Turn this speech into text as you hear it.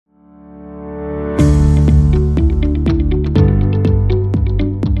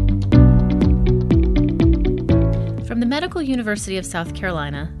Medical University of South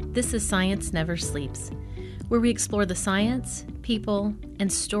Carolina, this is Science Never Sleeps, where we explore the science, people,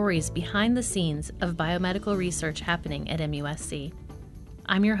 and stories behind the scenes of biomedical research happening at MUSC.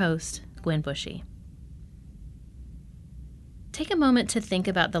 I'm your host, Gwen Bushy. Take a moment to think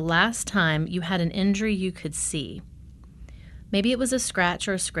about the last time you had an injury you could see. Maybe it was a scratch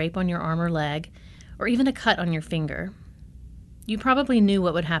or a scrape on your arm or leg, or even a cut on your finger. You probably knew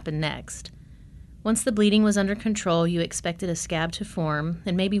what would happen next. Once the bleeding was under control, you expected a scab to form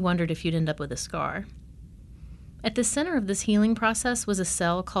and maybe wondered if you'd end up with a scar. At the center of this healing process was a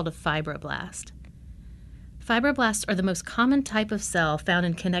cell called a fibroblast. Fibroblasts are the most common type of cell found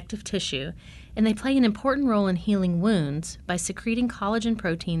in connective tissue, and they play an important role in healing wounds by secreting collagen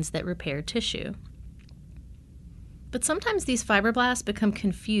proteins that repair tissue. But sometimes these fibroblasts become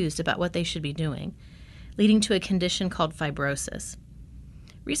confused about what they should be doing, leading to a condition called fibrosis.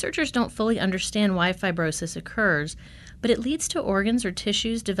 Researchers don't fully understand why fibrosis occurs, but it leads to organs or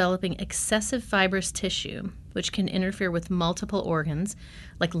tissues developing excessive fibrous tissue, which can interfere with multiple organs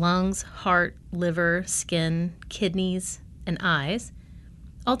like lungs, heart, liver, skin, kidneys, and eyes,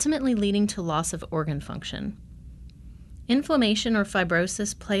 ultimately leading to loss of organ function. Inflammation or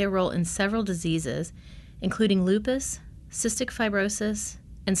fibrosis play a role in several diseases, including lupus, cystic fibrosis,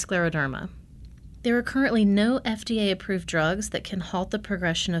 and scleroderma. There are currently no FDA-approved drugs that can halt the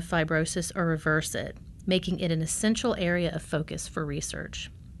progression of fibrosis or reverse it, making it an essential area of focus for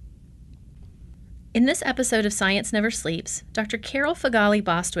research. In this episode of Science Never Sleeps, Dr. Carol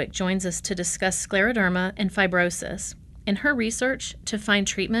Fagali-Bostwick joins us to discuss scleroderma and fibrosis and her research to find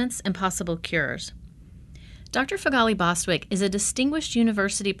treatments and possible cures. Dr. Fagali-Bostwick is a distinguished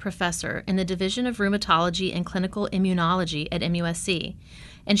university professor in the Division of Rheumatology and Clinical Immunology at MUSC,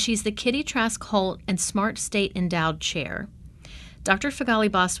 and she's the Kitty Trask Holt and Smart State Endowed Chair. Dr.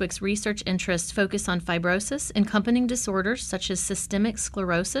 Fagali-Bostwick's research interests focus on fibrosis accompanying disorders such as systemic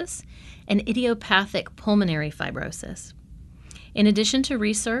sclerosis and idiopathic pulmonary fibrosis. In addition to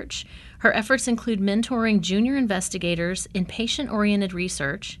research, her efforts include mentoring junior investigators in patient-oriented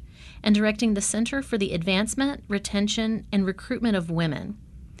research and directing the Center for the Advancement, Retention, and Recruitment of Women.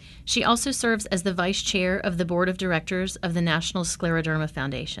 She also serves as the vice chair of the board of directors of the National Scleroderma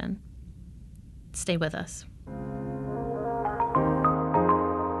Foundation. Stay with us.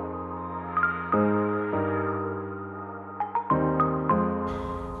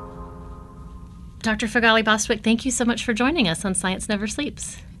 Dr. Fagali-Bostwick, thank you so much for joining us on Science Never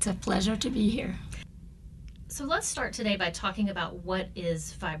Sleeps. It's a pleasure to be here. So let's start today by talking about what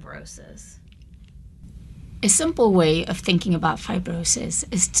is fibrosis. A simple way of thinking about fibrosis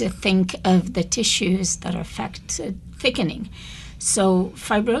is to think of the tissues that are affected thickening. So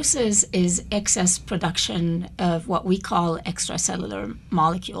fibrosis is excess production of what we call extracellular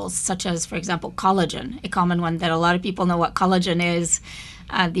molecules, such as, for example, collagen, a common one that a lot of people know what collagen is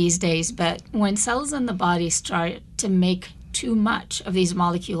these days. But when cells in the body start to make too much of these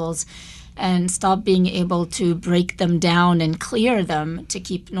molecules and stop being able to break them down and clear them to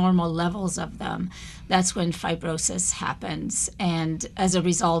keep normal levels of them, that's when fibrosis happens. And as a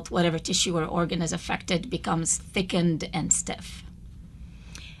result, whatever tissue or organ is affected becomes thickened and stiff.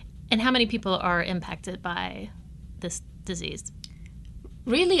 And how many people are impacted by this disease?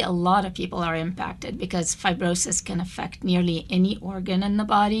 Really, a lot of people are impacted because fibrosis can affect nearly any organ in the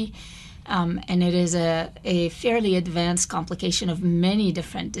body. And it is a fairly advanced complication of many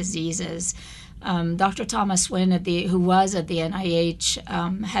different diseases. Dr. Thomas Wynn, who was at the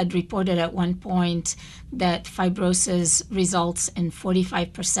NIH, had reported at one point that fibrosis results in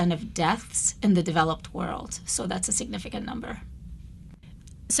 45% of deaths in the developed world. So that's a significant number.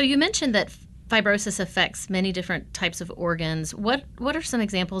 So you mentioned that fibrosis affects many different types of organs. What are some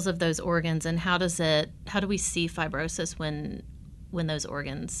examples of those organs, and how do we see fibrosis when those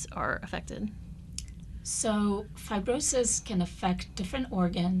organs are affected? So fibrosis can affect different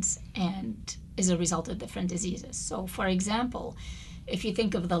organs and is a result of different diseases. So for example, if you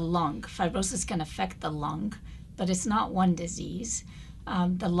think of the lung, fibrosis can affect the lung, but it's not one disease.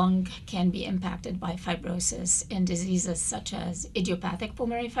 The lung can be impacted by fibrosis in diseases such as idiopathic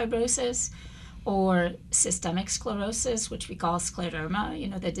pulmonary fibrosis or systemic sclerosis, which we call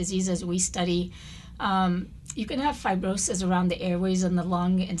scleroderma, the diseases we study. You can have fibrosis around the airways in the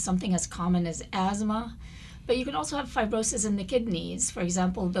lung in something as common as asthma, but you can also have fibrosis in the kidneys. For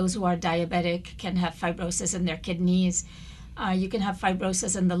example, those who are diabetic can have fibrosis in their kidneys. You can have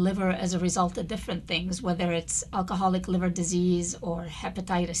fibrosis in the liver as a result of different things, whether it's alcoholic liver disease or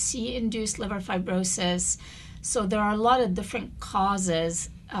hepatitis C-induced liver fibrosis. So there are a lot of different causes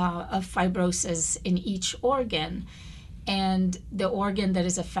of fibrosis in each organ. and the organ that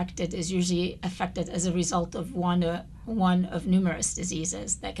is affected is usually affected as a result of one of numerous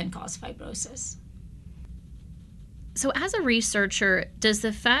diseases that can cause fibrosis. So as a researcher, does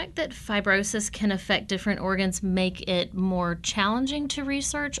the fact that fibrosis can affect different organs make it more challenging to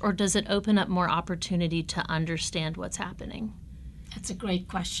research, or does it open up more opportunity to understand what's happening? That's a great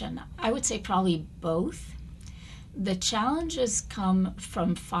question. I would say probably both. The challenges come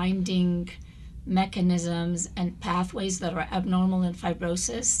from finding mechanisms and pathways that are abnormal in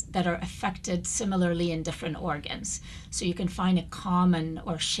fibrosis that are affected similarly in different organs. So you can find a common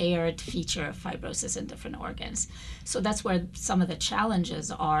or shared feature of fibrosis in different organs. So that's where some of the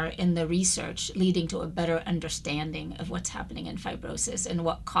challenges are in the research, leading to a better understanding of what's happening in fibrosis and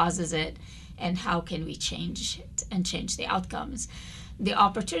what causes it and how can we change it and change the outcomes. The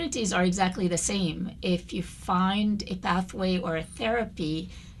opportunities are exactly the same. If you find a pathway or a therapy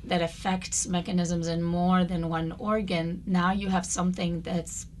that affects mechanisms in more than one organ, now you have something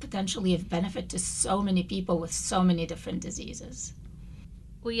that's potentially of benefit to so many people with so many different diseases.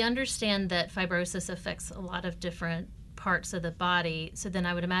 We understand that fibrosis affects a lot of different parts of the body, so then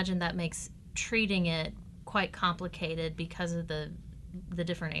I would imagine that makes treating it quite complicated because of the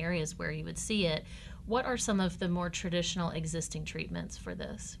different areas where you would see it. What are some of the more traditional existing treatments for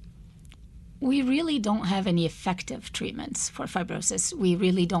this? We really don't have any effective treatments for fibrosis. We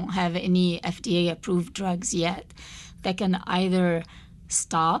really don't have any FDA-approved drugs yet that can either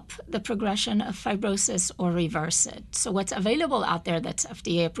stop the progression of fibrosis or reverse it. So what's available out there that's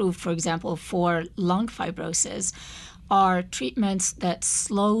FDA-approved, for example, for lung fibrosis, are treatments that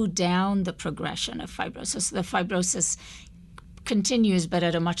slow down the progression of fibrosis. The fibrosis continues, but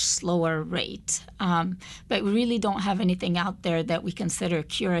at a much slower rate. But we really don't have anything out there that we consider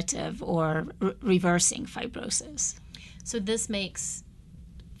curative or reversing fibrosis. So this makes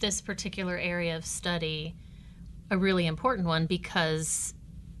this particular area of study a really important one because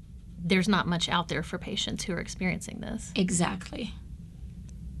there's not much out there for patients who are experiencing this. Exactly.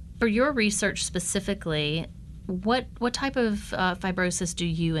 For your research specifically, what type of fibrosis do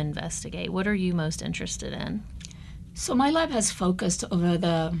you investigate? What are you most interested in? So my lab has focused over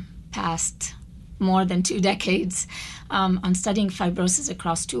the past more than 2 decades on studying fibrosis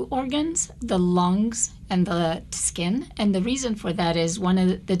across 2 organs, the lungs and the skin. And the reason for that is one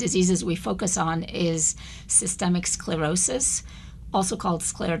of the diseases we focus on is systemic sclerosis, also called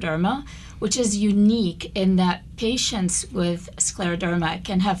scleroderma, which is unique in that patients with scleroderma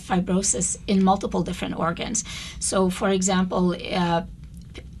can have fibrosis in multiple different organs. So for example,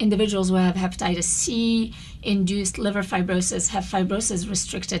 individuals who have hepatitis C induced liver fibrosis have fibrosis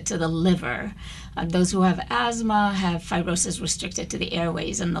restricted to the liver. Those who have asthma have fibrosis restricted to the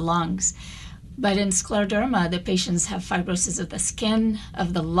airways and the lungs. But in scleroderma, the patients have fibrosis of the skin,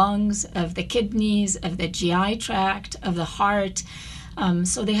 of the lungs, of the kidneys, of the GI tract, of the heart.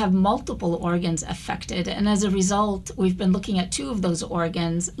 So they have multiple organs affected. And as a result, we've been looking at 2 of those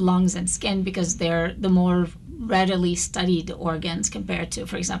organs, lungs and skin, because they're the more readily studied organs compared to,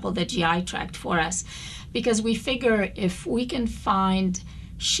 for example, the GI tract for us. Because we figure if we can find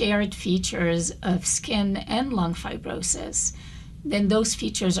shared features of skin and lung fibrosis, then those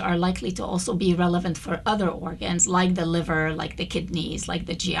features are likely to also be relevant for other organs like the liver, like the kidneys, like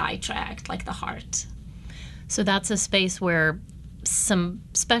the GI tract, like the heart. So that's a space where some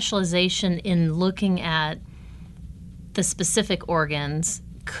specialization in looking at the specific organs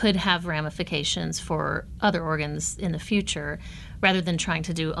could have ramifications for other organs in the future, rather than trying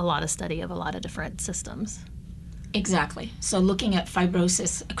to do a lot of study of a lot of different systems. Exactly. So looking at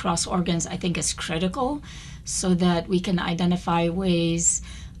fibrosis across organs, I think, is critical so that we can identify ways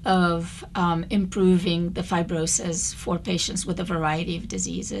of improving the fibrosis for patients with a variety of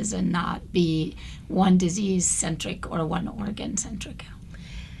diseases and not be one disease-centric or one organ-centric.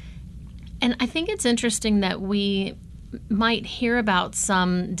 And I think it's interesting that we might hear about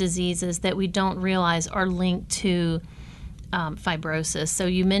some diseases that we don't realize are linked to fibrosis. So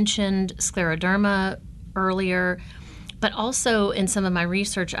you mentioned scleroderma earlier, but also in some of my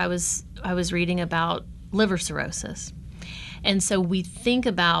research, I was reading about liver cirrhosis. And so we think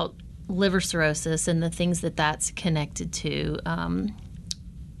about liver cirrhosis and the things that that's connected to.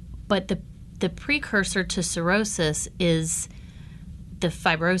 But the precursor to cirrhosis is the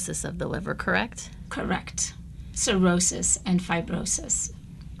fibrosis of the liver, correct? Correct. Cirrhosis and fibrosis.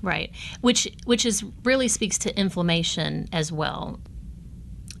 Right, which is really speaks to inflammation as well.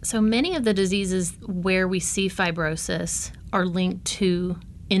 So many of the diseases where we see fibrosis are linked to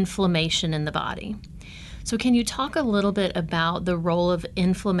inflammation in the body. So can you talk a little bit about the role of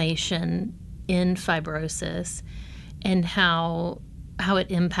inflammation in fibrosis and how it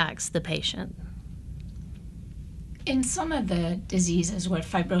impacts the patient? In some of the diseases where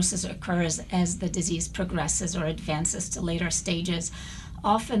fibrosis occurs as the disease progresses or advances to later stages,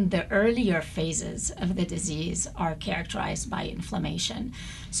 often the earlier phases of the disease are characterized by inflammation.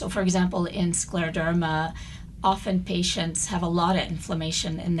 So, for example, in scleroderma, often patients have a lot of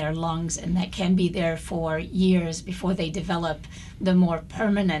inflammation in their lungs, and that can be there for years before they develop the more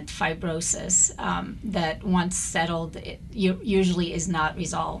permanent fibrosis that once settled, it usually is not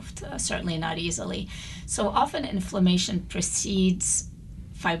resolved, certainly not easily. So often inflammation precedes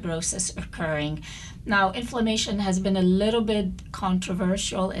fibrosis occurring. Now, inflammation has been a little bit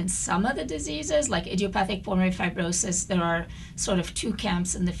controversial in some of the diseases, like idiopathic pulmonary fibrosis. There are sort of two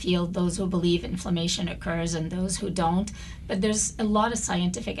camps in the field, those who believe inflammation occurs and those who don't. But there's a lot of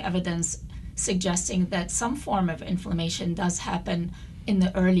scientific evidence suggesting that some form of inflammation does happen in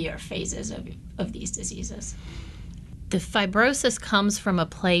the earlier phases of these diseases. The fibrosis comes from a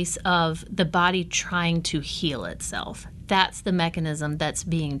place of the body trying to heal itself. That's the mechanism that's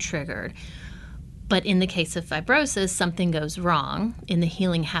being triggered. But in the case of fibrosis, something goes wrong and the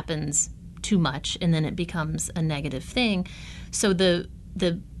healing happens too much, and then it becomes a negative thing. So the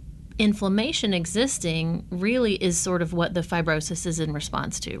inflammation existing really is sort of what the fibrosis is in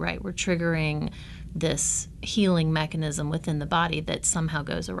response to, right? We're triggering this healing mechanism within the body that somehow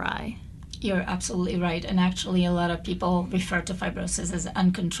goes awry. You're absolutely right. And actually, a lot of people refer to fibrosis as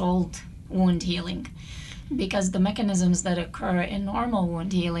uncontrolled wound healing, because the mechanisms that occur in normal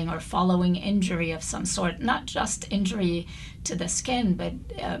wound healing are following injury of some sort, not just injury to the skin, but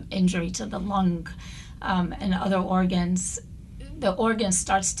injury to the lung and other organs. The organ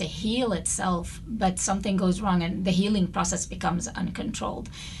starts to heal itself, but something goes wrong and the healing process becomes uncontrolled.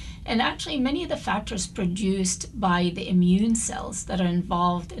 And actually, many of the factors produced by the immune cells that are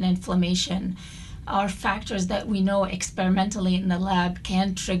involved in inflammation are factors that we know experimentally in the lab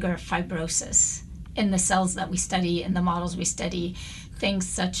can trigger fibrosis in the cells that we study, in the models we study. Things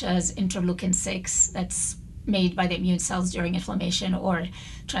such as interleukin 6 that's made by the immune cells during inflammation, or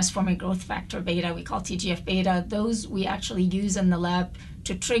transforming growth factor beta, we call TGF beta, those we actually use in the lab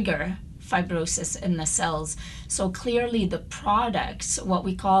to trigger fibrosis in the cells. So clearly the products, what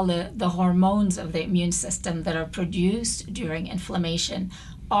we call the hormones of the immune system that are produced during inflammation,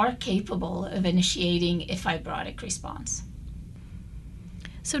 are capable of initiating a fibrotic response.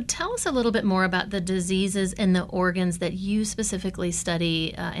 So tell us a little bit more about the diseases and the organs that you specifically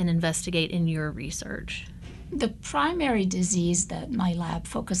study and investigate in your research. The primary disease that my lab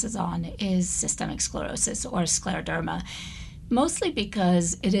focuses on is systemic sclerosis, or scleroderma, mostly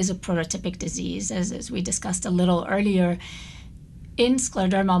because it is a prototypic disease. As we discussed a little earlier, in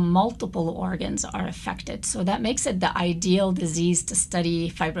scleroderma, multiple organs are affected. So that makes it the ideal disease to study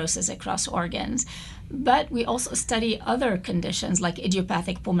fibrosis across organs. But we also study other conditions like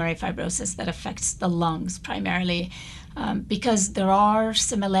idiopathic pulmonary fibrosis that affects the lungs primarily, because there are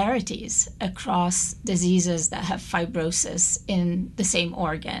similarities across diseases that have fibrosis in the same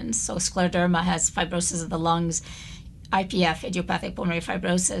organs. So scleroderma has fibrosis of the lungs. IPF, idiopathic pulmonary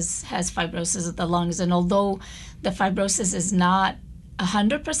fibrosis, has fibrosis of the lungs. And although the fibrosis is not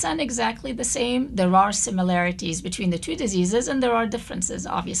 100% exactly the same, there are similarities between the two diseases, and there are differences,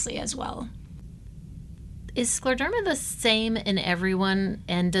 obviously, as well. Is scleroderma the same in everyone?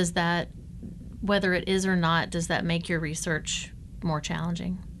 And does that, whether it is or not, does that make your research more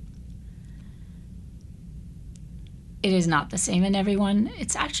challenging? It is not the same in everyone.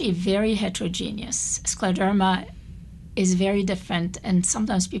 It's actually very heterogeneous. Scleroderma is very different, and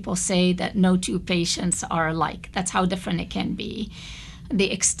sometimes people say that no two patients are alike. That's how different it can be. The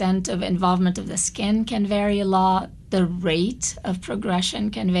extent of involvement of the skin can vary a lot. The rate of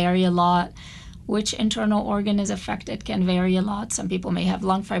progression can vary a lot. Which internal organ is affected can vary a lot. Some people may have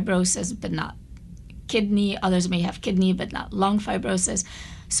lung fibrosis but not kidney. Others may have kidney but not lung fibrosis.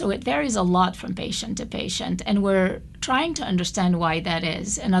 So it varies a lot from patient to patient, and we're trying to understand why that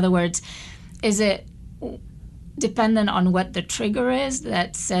is. In other words, is it dependent on what the trigger is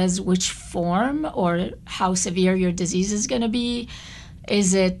that says which form or how severe your disease is going to be?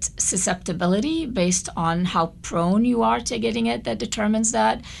 Is it susceptibility based on how prone you are to getting it that determines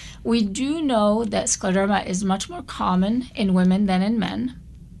that? We do know that scleroderma is much more common in women than in men.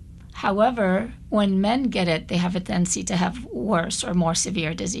 However, when men get it, they have a tendency to have worse or more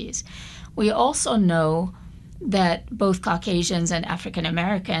severe disease. We also know that both Caucasians and African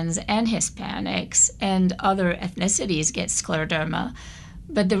Americans and Hispanics and other ethnicities get scleroderma.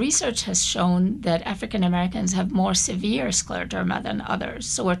 But the research has shown that African Americans have more severe scleroderma than others.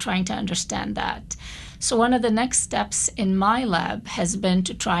 So we're trying to understand that. So one of the next steps in my lab has been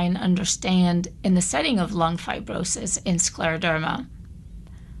to try and understand, in the setting of lung fibrosis in scleroderma,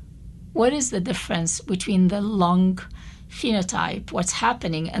 what is the difference between the lung phenotype, what's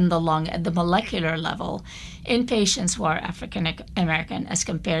happening in the lung at the molecular level in patients who are African American as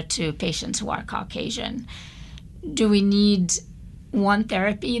compared to patients who are Caucasian? Do we need one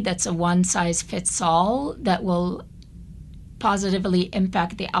therapy that's a one-size-fits-all that will positively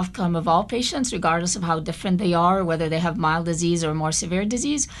impact the outcome of all patients, regardless of how different they are, whether they have mild disease or more severe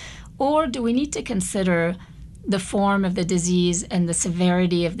disease? Or do we need to consider the form of the disease and the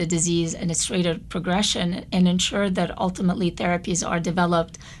severity of the disease and its rate of progression and ensure that ultimately therapies are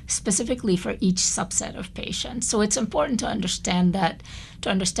developed specifically for each subset of patients? So it's important to understand that,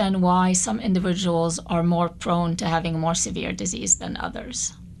 to understand why some individuals are more prone to having more severe disease than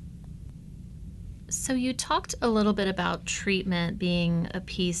others. So you talked a little bit about treatment being a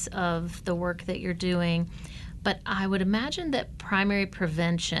piece of the work that you're doing, but I would imagine that primary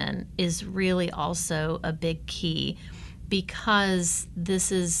prevention is really also a big key, because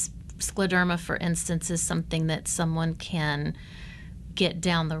this is scleroderma, for instance, is something that someone can get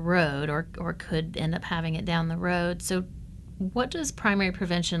down the road or could end up having it down the road. So what does primary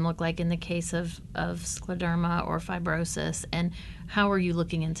prevention look like in the case of scleroderma or fibrosis, and how are you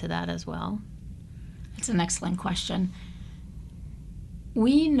looking into that as well? It's an excellent question.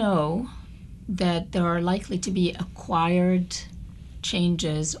 We know that there are likely to be acquired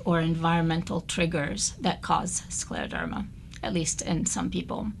changes or environmental triggers that cause scleroderma, at least in some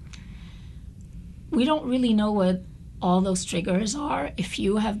people. We don't really know what all those triggers are. A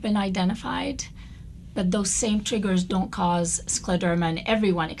few have been identified, but those same triggers don't cause scleroderma in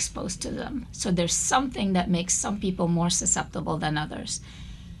everyone exposed to them. So there's something that makes some people more susceptible than others.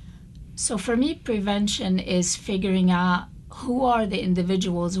 So for me, prevention is figuring out who are the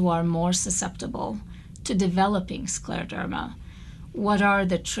individuals who are more susceptible to developing scleroderma. What are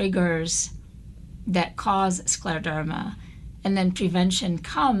the triggers that cause scleroderma? And then prevention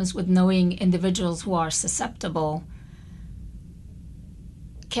comes with knowing individuals who are susceptible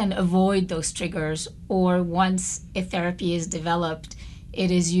can avoid those triggers, or once a therapy is developed,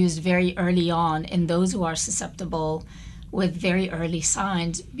 it is used very early on in those who are susceptible with very early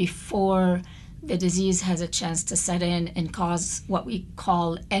signs before the disease has a chance to set in and cause what we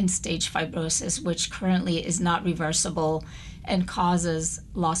call end-stage fibrosis, which currently is not reversible and causes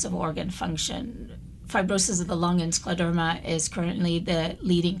loss of organ function. Fibrosis of the lung and scleroderma is currently the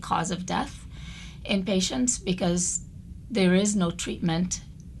leading cause of death in patients because there is no treatment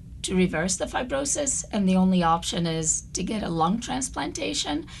to reverse the fibrosis, and the only option is to get a lung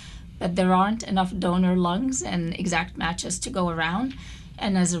transplantation, but there aren't enough donor lungs and exact matches to go around,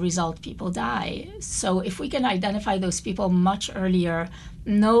 and as a result, people die. So if we can identify those people much earlier,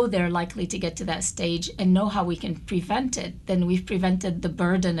 know they're likely to get to that stage, and know how we can prevent it, then we've prevented the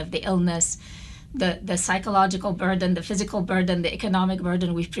burden of the illness, the psychological burden, the physical burden, the economic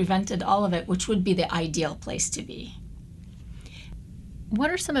burden. We've prevented all of it, which would be the ideal place to be. What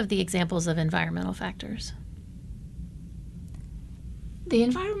are some of the examples of environmental factors? The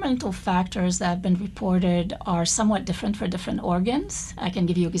environmental factors that have been reported are somewhat different for different organs. I can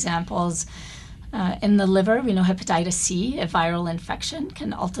give you examples. In the liver, we know hepatitis C, a viral infection,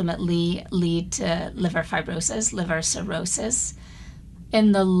 can ultimately lead to liver fibrosis, liver cirrhosis.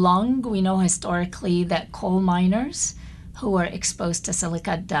 In the lung, we know historically that coal miners who were exposed to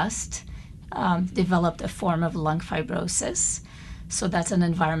silica dust developed a form of lung fibrosis. So that's an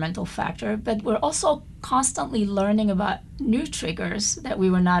environmental factor. But we're also constantly learning about new triggers that we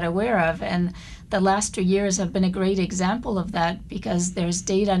were not aware of. And the last 2 years have been a great example of that, because there's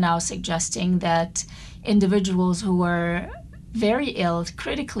data now suggesting that individuals who were very ill,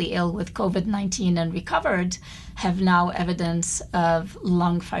 critically ill with COVID-19 and recovered, have now evidence of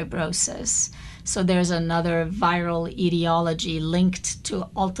lung fibrosis. So there's another viral etiology linked to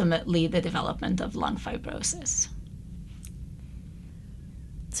ultimately the development of lung fibrosis.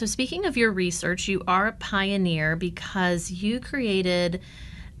 So speaking of your research, you are a pioneer because you created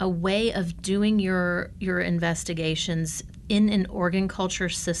a way of doing your investigations in an organ culture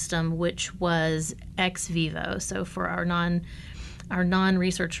system, which was ex vivo. So for our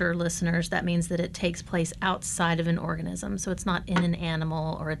non-researcher listeners, that means that it takes place outside of an organism. So it's not in an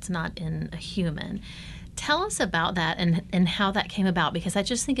animal or it's not in a human. Tell us about that and how that came about, because I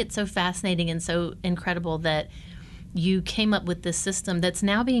just think it's so fascinating and so incredible that you came up with this system that's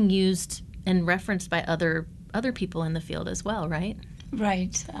now being used and referenced by other people in the field as well, right?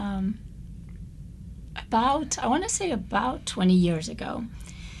 Right. I want to say about 20 years ago,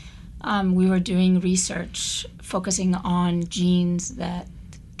 we were doing research focusing on genes that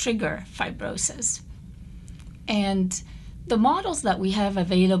trigger fibrosis. And the models that we have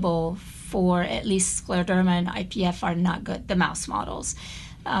available for at least scleroderma and IPF are not good, the mouse models.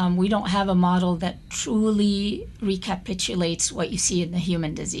 We don't have a model that truly recapitulates what you see in the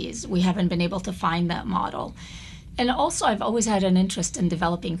human disease. We haven't been able to find that model. And also, I've always had an interest in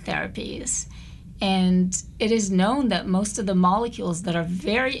developing therapies. And it is known that most of the molecules that are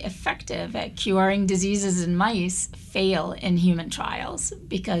very effective at curing diseases in mice fail in human trials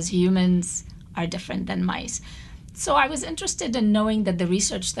because humans are different than mice. So I was interested in knowing that the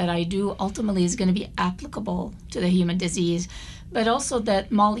research that I do ultimately is going to be applicable to the human disease, but also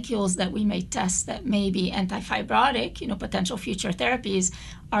that molecules that we may test that may be antifibrotic, potential future therapies,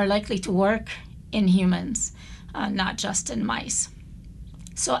 are likely to work in humans, not just in mice.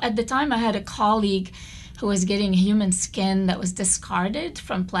 So at the time, I had a colleague who was getting human skin that was discarded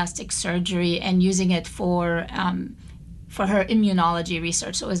from plastic surgery and using it for her immunology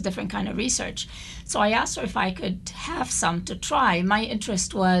research. So it was a different kind of research. So I asked her if I could have some to try. My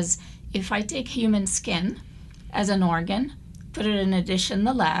interest was, if I take human skin as an organ, put it in a dish in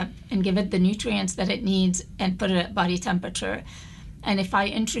the lab, and give it the nutrients that it needs and put it at body temperature, and if I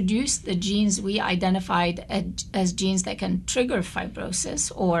introduce the genes we identified as genes that can trigger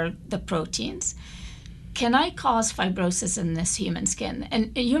fibrosis, or the proteins, can I cause fibrosis in this human skin?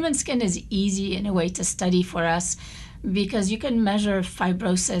 And human skin is easy in a way to study for us because you can measure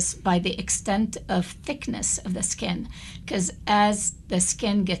fibrosis by the extent of thickness of the skin. Because as the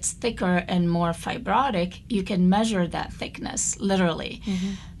skin gets thicker and more fibrotic, you can measure that thickness, literally.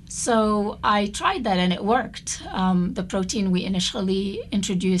 Mm-hmm. So I tried that and it worked. The protein we initially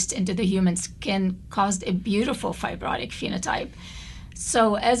introduced into the human skin caused a beautiful fibrotic phenotype.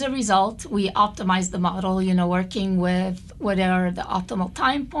 So as a result, we optimized the model, working with what are the optimal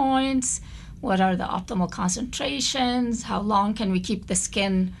time points, what are the optimal concentrations, how long can we keep the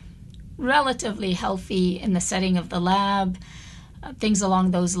skin relatively healthy in the setting of the lab, things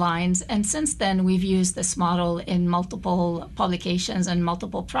along those lines. And since then, we've used this model in multiple publications and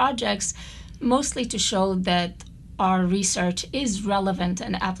multiple projects, mostly to show that our research is relevant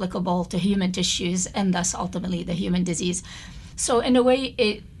and applicable to human tissues and thus ultimately the human disease. So in a way,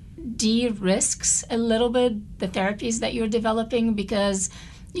 it de-risks a little bit the therapies that you're developing because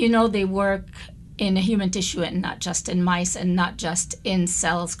they work in a human tissue and not just in mice and not just in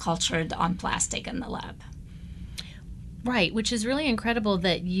cells cultured on plastic in the lab. Right, which is really incredible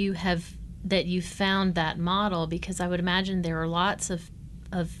that you found that model, because I would imagine there are lots of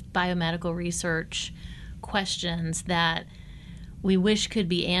biomedical research questions that we wish could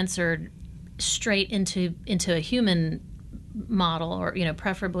be answered straight into a human model, or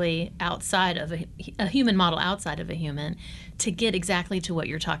preferably outside of a human model outside of a human, to get exactly to what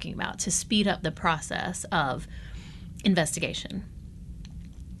you're talking about, to speed up the process of investigation.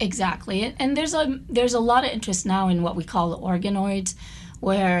 Exactly. And there's a lot of interest now in what we call organoids,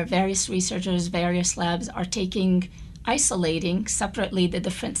 where various researchers, various labs are isolating separately the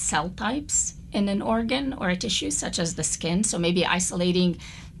different cell types in an organ or a tissue, such as the skin. So maybe isolating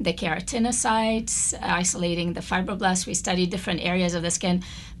the keratinocytes, isolating the fibroblasts. We study different areas of the skin,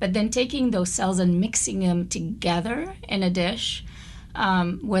 but then taking those cells and mixing them together in a dish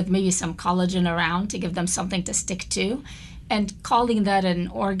with maybe some collagen around to give them something to stick to, and calling that an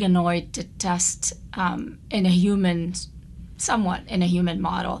organoid to test in a human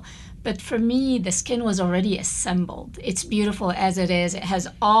model. But for me, the skin was already assembled. It's beautiful as it is. It has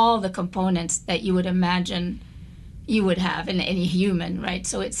all the components that you would imagine you would have in any human, right?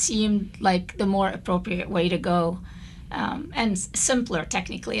 So it seemed like the more appropriate way to go, and simpler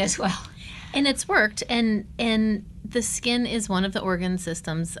technically as well. And it's worked. And the skin is one of the organ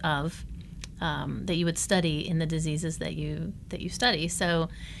systems of that you would study in the diseases that you study. So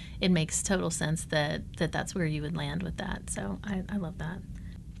it makes total sense that's where you would land with that. So I love that.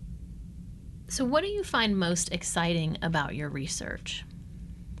 So what do you find most exciting about your research?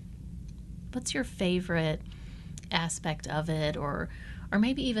 What's your favorite aspect of it, or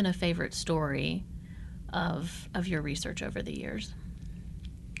maybe even a favorite story of your research over the years?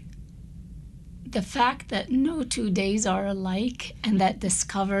 The fact that no 2 days are alike, and that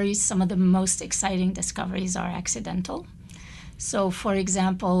some of the most exciting discoveries are accidental. So, for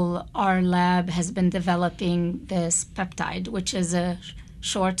example, our lab has been developing this peptide, which is a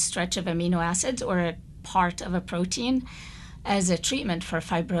short stretch of amino acids or a part of a protein, as a treatment for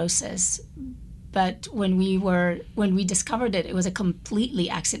fibrosis. But when we discovered it, it was a completely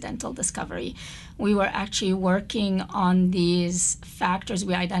accidental discovery. We were actually working on these factors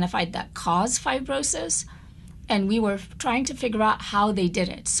we identified that cause fibrosis, and we were trying to figure out how they did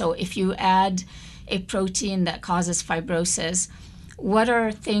it. So if you add a protein that causes fibrosis, what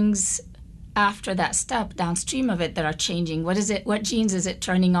are things after that step downstream of it that are changing? What genes is it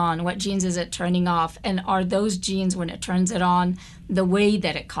turning on? What genes is it turning off? And are those genes, when it turns it on, the way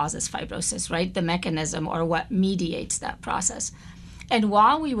that it causes fibrosis, right? The mechanism or what mediates that process. And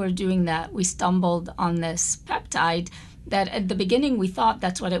while we were doing that, we stumbled on this peptide that at the beginning we thought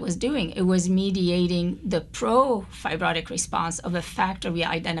that's what it was doing. It was mediating the pro-fibrotic response of a factor we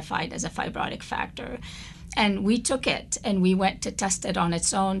identified as a fibrotic factor. And we took it and we went to test it on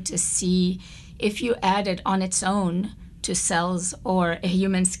its own to see if you add it on its own to cells or a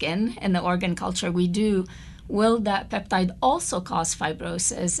human skin in the organ culture we do, will that peptide also cause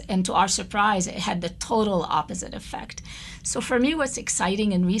fibrosis? And to our surprise, it had the total opposite effect. So for me, what's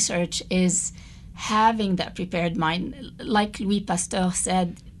exciting in research is having that prepared mind. Like Louis Pasteur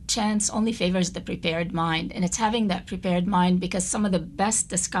said, chance only favors the prepared mind. And it's having that prepared mind because some of the best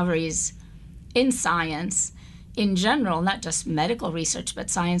discoveries in science in general, not just medical research, but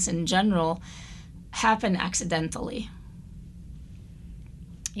science in general, happen accidentally.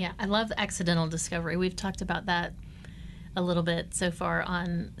 Yeah, I love accidental discovery. We've talked about that a little bit so far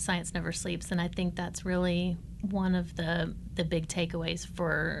on Science Never Sleeps, and I think that's really one of the big takeaways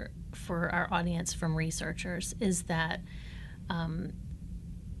for our audience from researchers is that,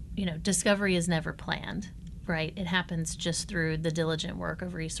 discovery is never planned, right? It happens just through the diligent work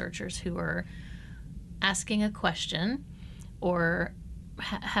of researchers who are asking a question or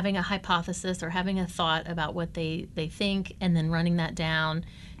having a hypothesis or having a thought about what they think and then running that down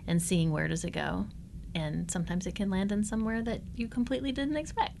and seeing where does it go. And sometimes it can land in somewhere that you completely didn't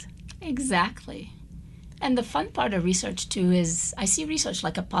expect. Exactly. And the fun part of research, too, is I see research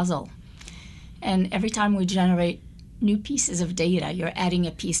like a puzzle. And every time we generate new pieces of data, you're adding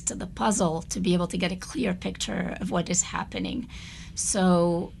a piece to the puzzle to be able to get a clear picture of what is happening.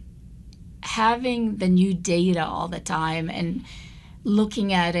 So having the new data all the time and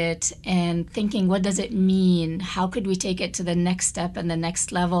looking at it and thinking, what does it mean? How could we take it to the next step and the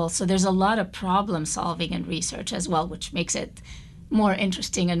next level? So there's a lot of problem solving in research as well, which makes it more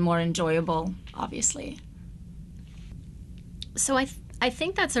interesting and more enjoyable, obviously. So I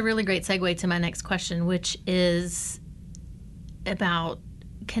think that's a really great segue to my next question, which is about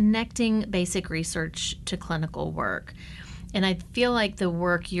connecting basic research to clinical work. And I feel like the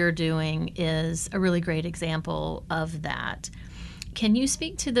work you're doing is a really great example of that. Can you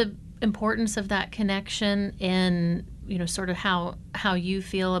speak to the importance of that connection and, sort of how you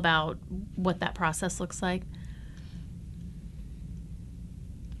feel about what that process looks like?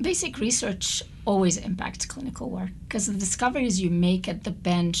 Basic research always impacts clinical work because the discoveries you make at the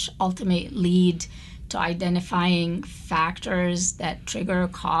bench ultimately lead to identifying factors that trigger or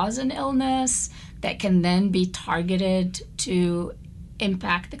cause an illness that can then be targeted to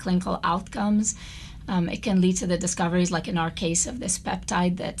impact the clinical outcomes. It can lead to the discoveries, like in our case of this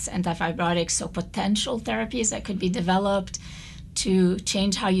peptide that's antifibrotic, so potential therapies that could be developed to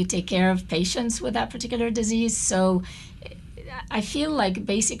change how you take care of patients with that particular disease. So I feel like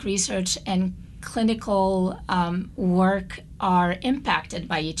basic research and clinical work are impacted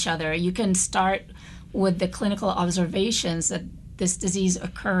by each other. You can start with the clinical observations that this disease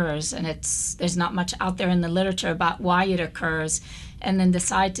occurs, and there's not much out there in the literature about why it occurs, and then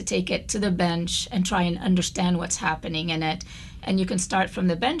decide to take it to the bench and try and understand what's happening in it. And you can start from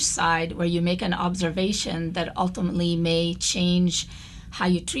the bench side where you make an observation that ultimately may change how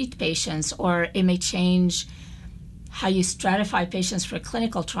you treat patients, or it may change how you stratify patients for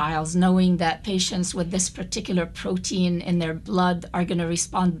clinical trials, knowing that patients with this particular protein in their blood are going to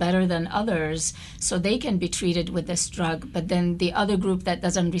respond better than others, so they can be treated with this drug. But then the other group that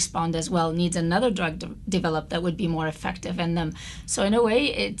doesn't respond as well needs another drug developed that would be more effective in them. So in a way,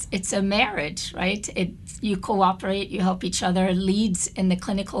 it's a marriage, right? You cooperate, you help each other. Leads in the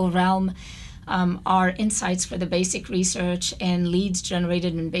clinical realm are insights for the basic research, and leads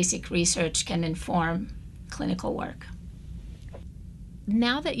generated in basic research can inform clinical work.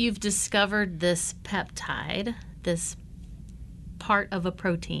 Now that you've discovered this peptide, this part of a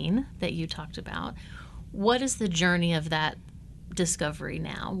protein that you talked about, what is the journey of that discovery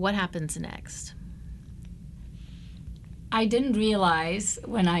now? What happens next? I didn't realize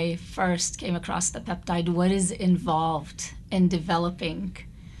when I first came across the peptide what is involved in developing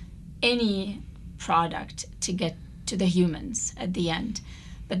any product to get to the humans at the end.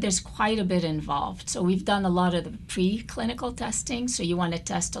 But there's quite a bit involved. So we've done a lot of the preclinical testing. So you want to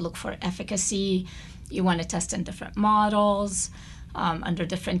test to look for efficacy. You want to test in different models, under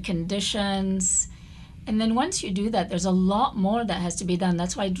different conditions. And then once you do that, there's a lot more that has to be done.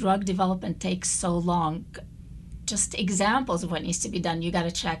 That's why drug development takes so long. Just examples of what needs to be done. You got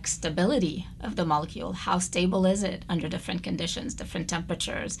to check stability of the molecule. How stable is it under different conditions, different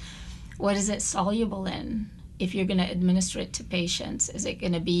temperatures? What is it soluble in? if you're going to administer it to patients. Is it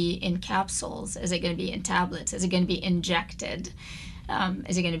going to be in capsules? Is it going to be in tablets? Is it going to be injected?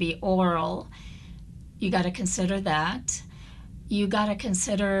 Is it going to be oral? You got to consider that. You got to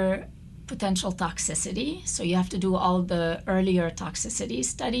consider potential toxicity. So you have to do all the earlier toxicity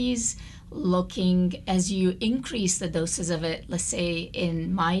studies, looking as you increase the doses of it, let's say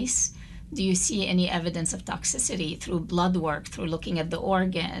in mice. Do you see any evidence of toxicity through blood work, through looking at the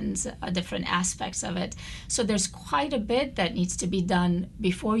organs, different aspects of it? So there's quite a bit that needs to be done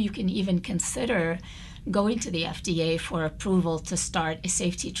before you can even consider going to the FDA for approval to start a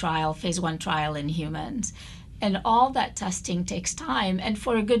safety trial, phase 1 trial in humans. And all that testing takes time, and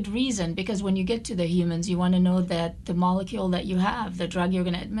for a good reason, because when you get to the humans, you want to know that the molecule that you have, the drug you're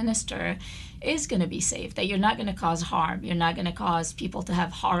going to administer, is going to be safe, that you're not going to cause harm, you're not going to cause people to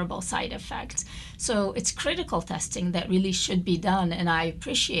have horrible side effects. So it's critical testing that really should be done, and I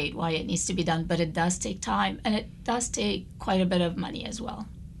appreciate why it needs to be done, but it does take time, and it does take quite a bit of money as well.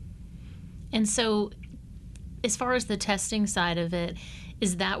 And so as far as the testing side of it,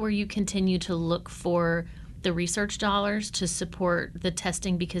 is that where you continue to look for the research dollars to support the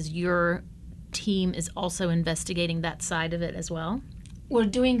testing, because your team is also investigating that side of it as well? We're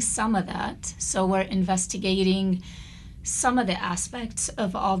doing some of that. So we're investigating some of the aspects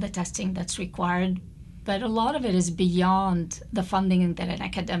of all the testing that's required, but a lot of it is beyond the funding that an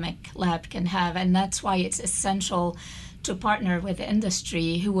academic lab can have, and that's why it's essential to partner with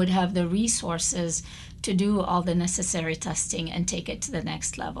industry who would have the resources to do all the necessary testing and take it to the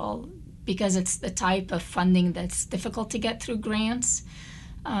next level, because it's the type of funding that's difficult to get through grants,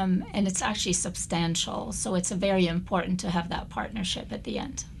 and it's actually substantial. So it's very important to have that partnership at the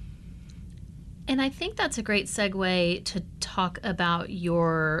end. And I think that's a great segue to talk about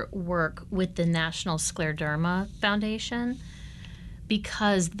your work with the National Scleroderma Foundation,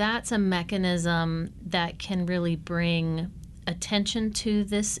 because that's a mechanism that can really bring attention to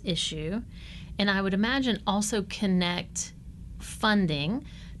this issue, and I would imagine also connect funding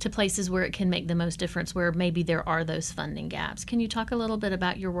to places where it can make the most difference, where maybe there are those funding gaps. Can you talk a little bit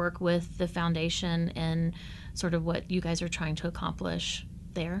about your work with the foundation and sort of what you guys are trying to accomplish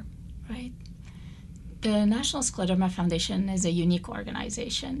there? Right. The National Scleroderma Foundation is a unique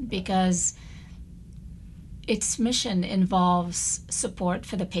organization because its mission involves support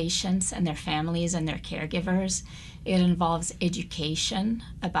for the patients and their families and their caregivers. It involves education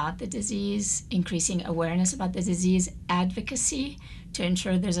about the disease, increasing awareness about the disease, advocacy to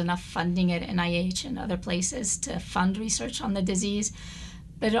ensure there's enough funding at NIH and other places to fund research on the disease.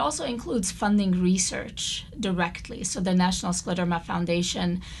 But it also includes funding research directly. So the National Scleroderma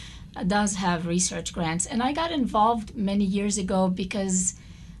Foundation does have research grants. And I got involved many years ago because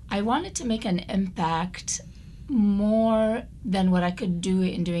I wanted to make an impact more than what I could do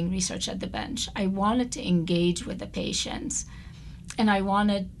in doing research at the bench. I wanted to engage with the patients, and I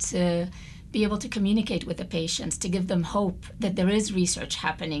wanted to be able to communicate with the patients, to give them hope that there is research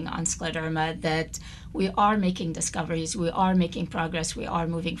happening on scleroderma, that we are making discoveries, we are making progress, we are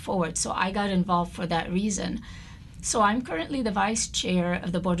moving forward. So I got involved for that reason. So I'm currently the vice chair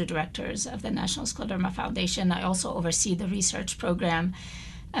of the board of directors of the National Scleroderma Foundation. I also oversee the research program.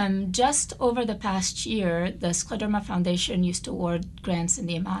 Just over the past year, the Scleroderma Foundation used to award grants in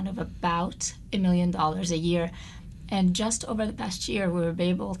the amount of about $1 million a year. And just over the past year, we were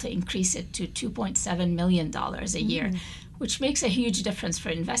able to increase it to $2.7 million a year, which makes a huge difference for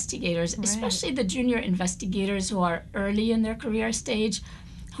investigators, especially the junior investigators who are early in their career stage,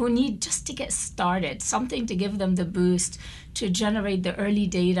 who need just to get started, something to give them the boost to generate the early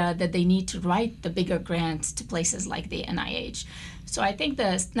data that they need to write the bigger grants to places like the NIH. So I think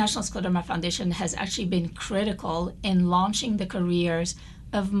the National Scleroderma Foundation has actually been critical in launching the careers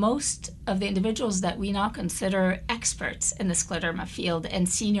of most of the individuals that we now consider experts in the scleroderma field and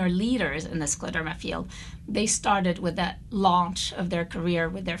senior leaders in the scleroderma field. They started with that launch of their career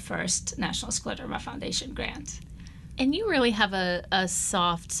with their first National Scleroderma Foundation grant. And you really have a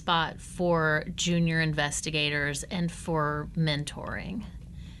soft spot for junior investigators and for mentoring.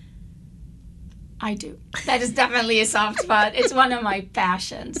 I do. That is definitely a soft spot. It's one of my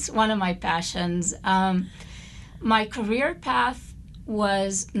passions. My career path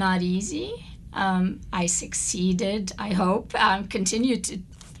was not easy. I succeeded, I hope. Continue to,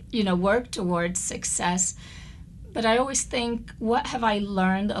 work towards success. But I always think, what have I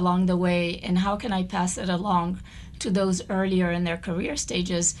learned along the way, and how can I pass it along to those earlier in their career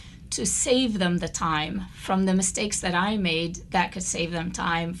stages to save them the time from the mistakes that I made that could save them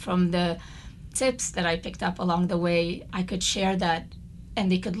time, from the tips that I picked up along the way. I could share that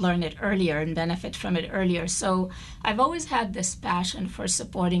and they could learn it earlier and benefit from it earlier. So I've always had this passion for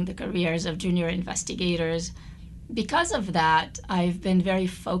supporting the careers of junior investigators because of that, I've been very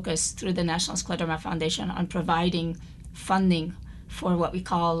focused through the National Scleroderma Foundation on providing funding for what we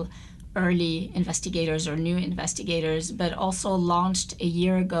call early investigators or new investigators, but also launched a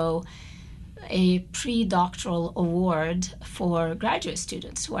year ago a pre-doctoral award for graduate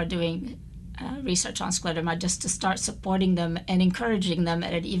students who are doing research on scleroderma, just to start supporting them and encouraging them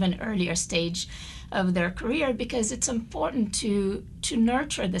at an even earlier stage of their career, because it's important to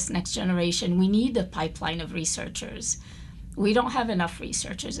nurture this next generation. We need a pipeline of researchers. We don't have enough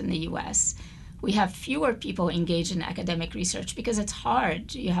researchers in the US. We have fewer people engaged in academic research because it's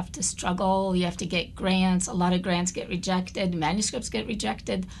hard. You have to struggle, you have to get grants. A lot of grants get rejected, manuscripts get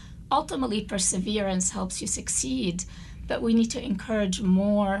rejected. Ultimately, perseverance helps you succeed, but we need to encourage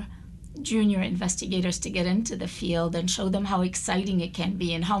more junior investigators to get into the field and show them how exciting it can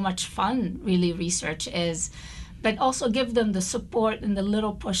be and how much fun really research is, but also give them the support and the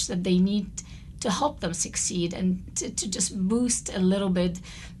little push that they need to help them succeed and to just boost a little bit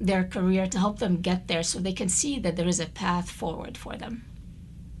their career, to help them get there so they can see that there is a path forward for them.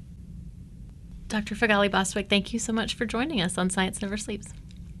 Dr. Fagali-Bostwick, thank you so much for joining us on Science Never Sleeps.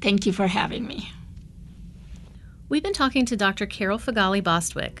 Thank you for having me. We've been talking to Dr. Carol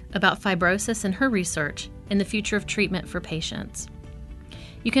Fagali-Bostwick about fibrosis and her research and the future of treatment for patients.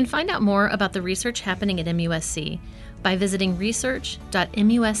 You can find out more about the research happening at MUSC by visiting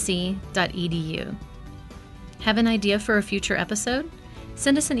research.musc.edu. Have an idea for a future episode?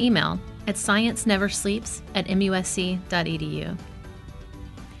 Send us an email at scienceneversleeps@musc.edu.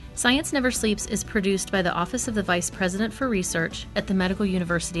 Science Never Sleeps is produced by the Office of the Vice President for Research at the Medical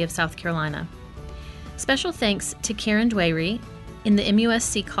University of South Carolina. Special thanks to Karen Dwayre in the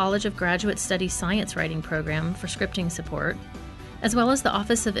MUSC College of Graduate Studies Science Writing Program for scripting support, as well as the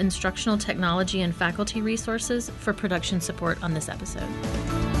Office of Instructional Technology and Faculty Resources for production support on this episode.